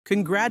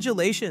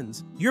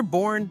Congratulations! You're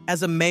born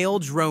as a male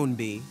drone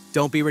bee.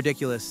 Don't be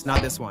ridiculous,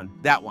 not this one,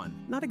 that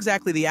one. Not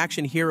exactly the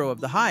action hero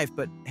of the hive,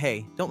 but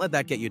hey, don't let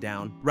that get you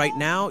down. Right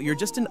now, you're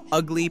just an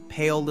ugly,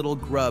 pale little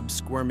grub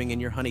squirming in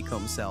your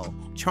honeycomb cell.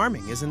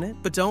 Charming, isn't it?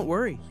 But don't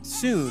worry.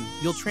 Soon,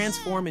 you'll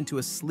transform into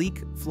a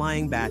sleek,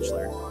 flying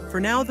bachelor.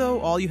 For now, though,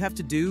 all you have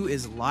to do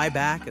is lie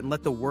back and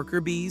let the worker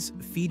bees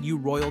feed you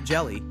royal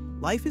jelly.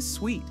 Life is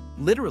sweet,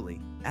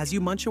 literally. As you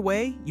munch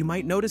away, you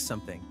might notice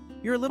something.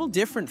 You're a little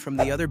different from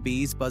the other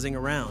bees buzzing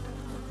around.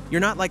 You're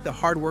not like the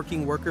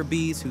hardworking worker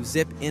bees who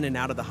zip in and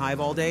out of the hive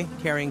all day,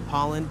 carrying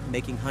pollen,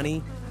 making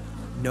honey.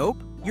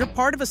 Nope, you're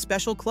part of a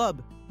special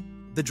club.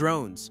 The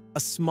drones, a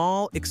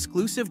small,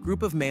 exclusive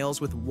group of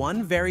males with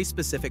one very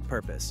specific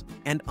purpose.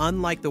 And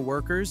unlike the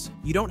workers,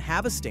 you don't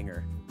have a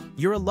stinger.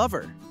 You're a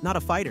lover, not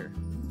a fighter.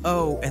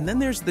 Oh, and then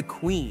there's the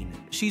queen.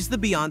 She's the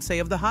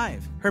Beyoncé of the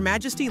hive. Her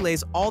Majesty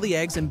lays all the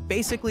eggs and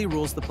basically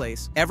rules the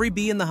place. Every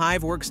bee in the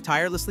hive works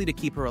tirelessly to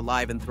keep her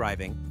alive and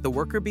thriving. The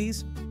worker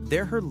bees,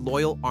 they're her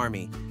loyal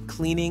army,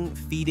 cleaning,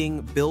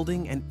 feeding,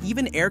 building, and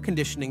even air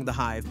conditioning the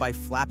hive by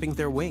flapping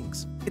their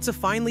wings. It's a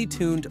finely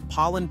tuned,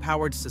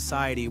 pollen-powered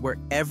society where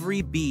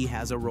every bee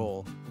has a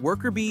role.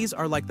 Worker bees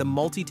are like the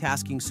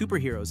multitasking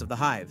superheroes of the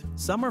hive.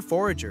 Some are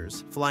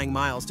foragers, flying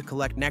miles to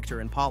collect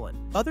nectar and pollen.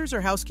 Others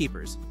are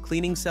housekeepers,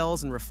 cleaning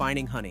cells and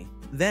refining honey.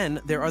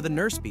 Then there are the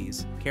nurse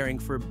bees, caring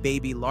for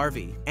baby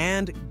larvae,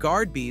 and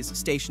guard bees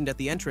stationed at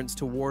the entrance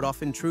to ward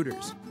off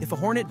intruders. If a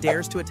hornet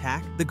dares to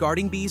attack, the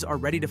guarding bees are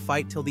ready to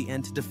fight till the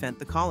end to defend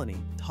the colony.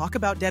 Talk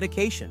about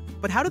dedication.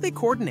 But how do they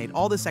coordinate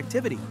all this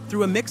activity?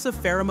 Through a mix of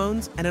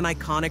pheromones and an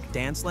iconic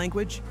dance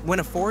language? When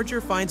a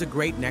forager finds a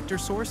great nectar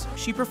source,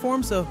 she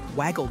performs a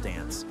waggle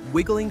dance,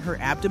 wiggling her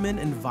abdomen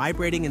and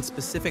vibrating in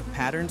specific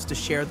patterns to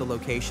share the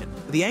location.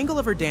 The angle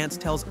of her dance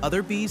tells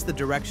other bees the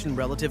direction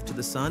relative to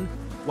the sun,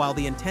 while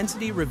the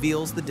intensity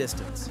reveals the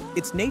distance.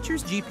 It's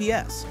nature's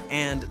GPS,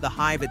 and the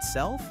hive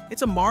itself?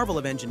 It's a marvel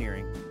of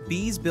engineering.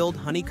 Bees build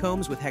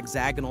honeycombs with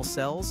hexagonal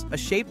cells, a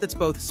shape that's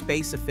both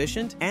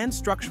space-efficient and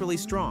structurally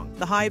strong.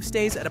 The hive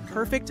stays at a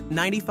perfect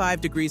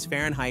 95 degrees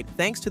Fahrenheit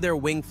thanks to their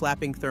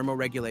wing-flapping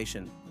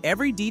thermoregulation.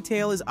 Every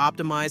detail is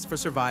optimized for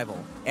survival.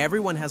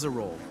 Everyone has a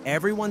role.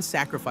 Everyone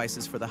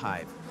sacrifices for the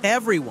hive.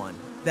 Everyone.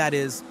 That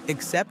is,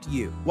 except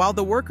you. While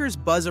the workers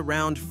buzz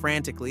around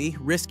frantically,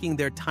 risking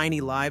their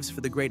tiny lives for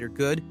the greater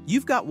good,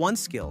 you've got one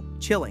skill: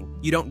 chilling.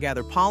 You don't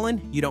gather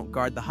pollen, you don't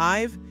guard the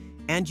hive,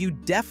 and you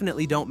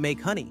definitely don't make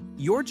honey.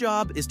 Your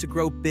job is to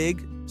grow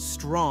big,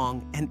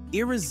 strong, and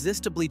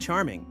irresistibly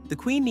charming. The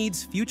queen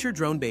needs future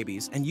drone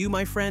babies, and you,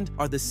 my friend,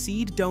 are the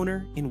seed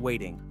donor in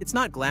waiting. It's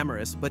not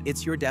glamorous, but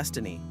it's your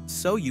destiny.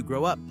 So you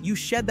grow up. You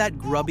shed that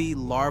grubby,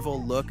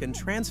 larval look and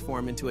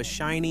transform into a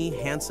shiny,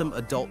 handsome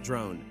adult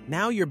drone.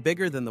 Now you're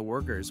bigger than the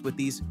workers, with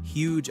these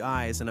huge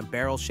eyes and a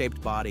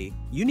barrel-shaped body.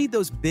 You need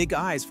those big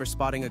eyes for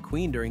spotting a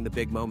queen during the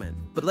big moment.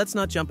 But let's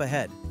not jump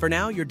ahead. For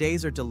now, your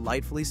days are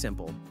delightfully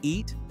simple.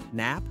 Eat,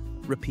 nap,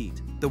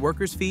 repeat. The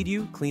workers feed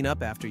you, clean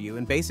up after you,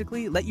 and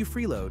basically let you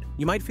freeload.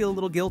 You might feel a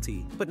little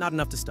guilty, but not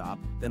enough to stop.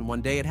 Then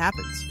one day it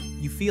happens.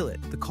 You feel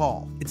it, the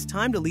call. It's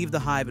time to leave the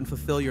hive and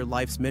fulfill your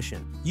life's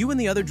mission. You and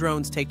the other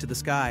drones take to the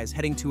skies,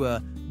 heading to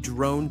a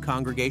drone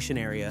congregation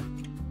area.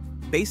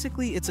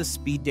 Basically, it's a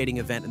speed dating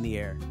event in the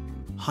air.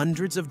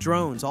 Hundreds of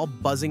drones all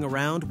buzzing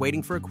around,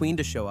 waiting for a queen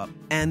to show up.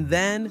 And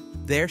then,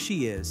 there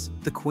she is,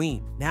 the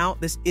queen. Now,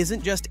 this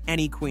isn't just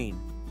any queen.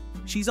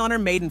 She's on her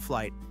maiden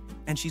flight,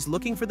 and she's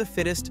looking for the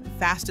fittest,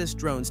 fastest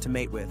drones to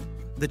mate with.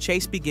 The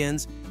chase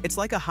begins. It's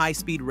like a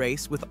high-speed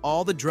race with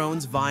all the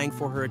drones vying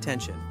for her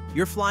attention.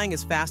 You're flying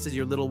as fast as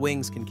your little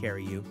wings can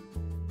carry you,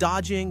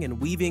 dodging and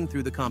weaving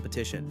through the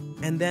competition.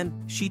 And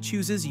then she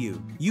chooses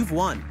you. You've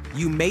won.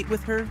 You mate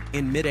with her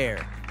in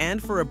midair.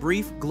 And for a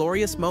brief,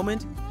 glorious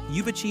moment,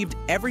 you've achieved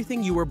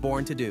everything you were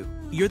born to do.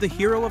 You're the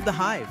hero of the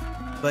hive.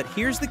 But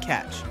here's the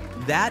catch.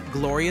 That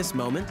glorious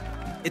moment,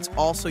 it's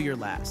also your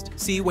last.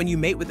 See, when you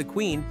mate with the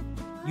queen,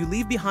 you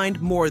leave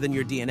behind more than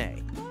your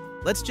DNA.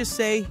 Let's just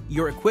say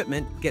your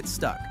equipment gets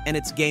stuck and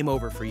it's game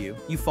over for you.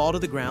 You fall to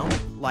the ground,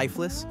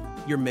 lifeless,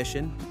 your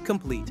mission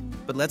complete.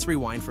 But let's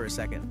rewind for a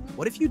second.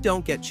 What if you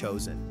don't get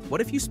chosen? What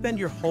if you spend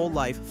your whole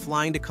life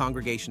flying to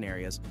congregation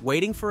areas,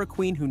 waiting for a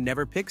queen who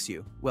never picks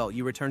you? Well,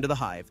 you return to the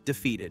hive,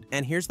 defeated.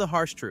 And here's the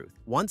harsh truth.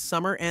 Once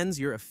summer ends,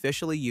 you're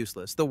officially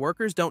useless. The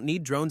workers don't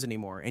need drones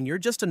anymore, and you're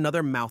just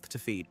another mouth to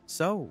feed.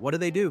 So, what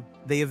do?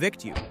 They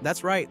evict you.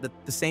 That's right,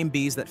 the same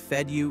bees that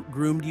fed you,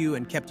 groomed you,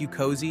 and kept you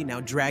cozy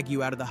now drag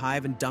you out of the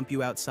hive and dump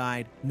you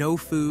outside. No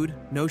food,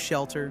 no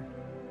shelter.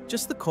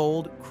 Just the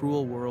cold,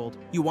 cruel world.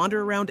 You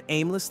wander around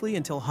aimlessly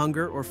until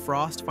hunger or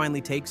frost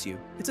finally takes you.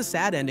 It's a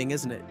sad ending,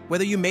 isn't it?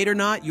 Whether you mate or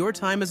not, your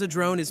time as a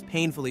drone is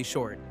painfully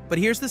short. But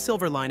here's the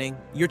silver lining.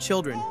 Your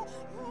children.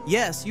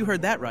 Yes, you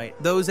heard that right.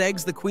 Those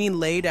eggs the queen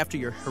laid after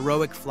your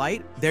heroic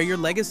flight, they're your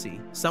legacy.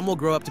 Some will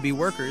grow up to be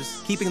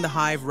workers, keeping the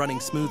hive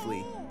running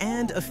smoothly.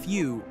 And a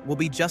few will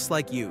be just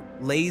like you,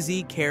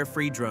 lazy,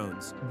 carefree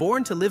drones,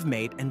 born to live,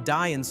 mate, and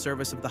die in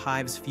service of the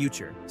hive's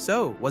future.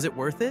 So, was it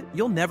worth it?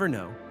 You'll never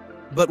know.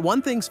 But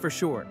one thing's for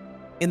sure.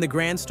 In the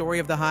grand story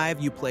of the hive,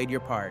 you played your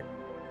part.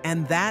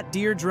 And that,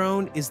 dear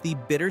drone, is the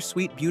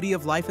bittersweet beauty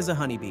of life as a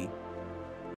honeybee.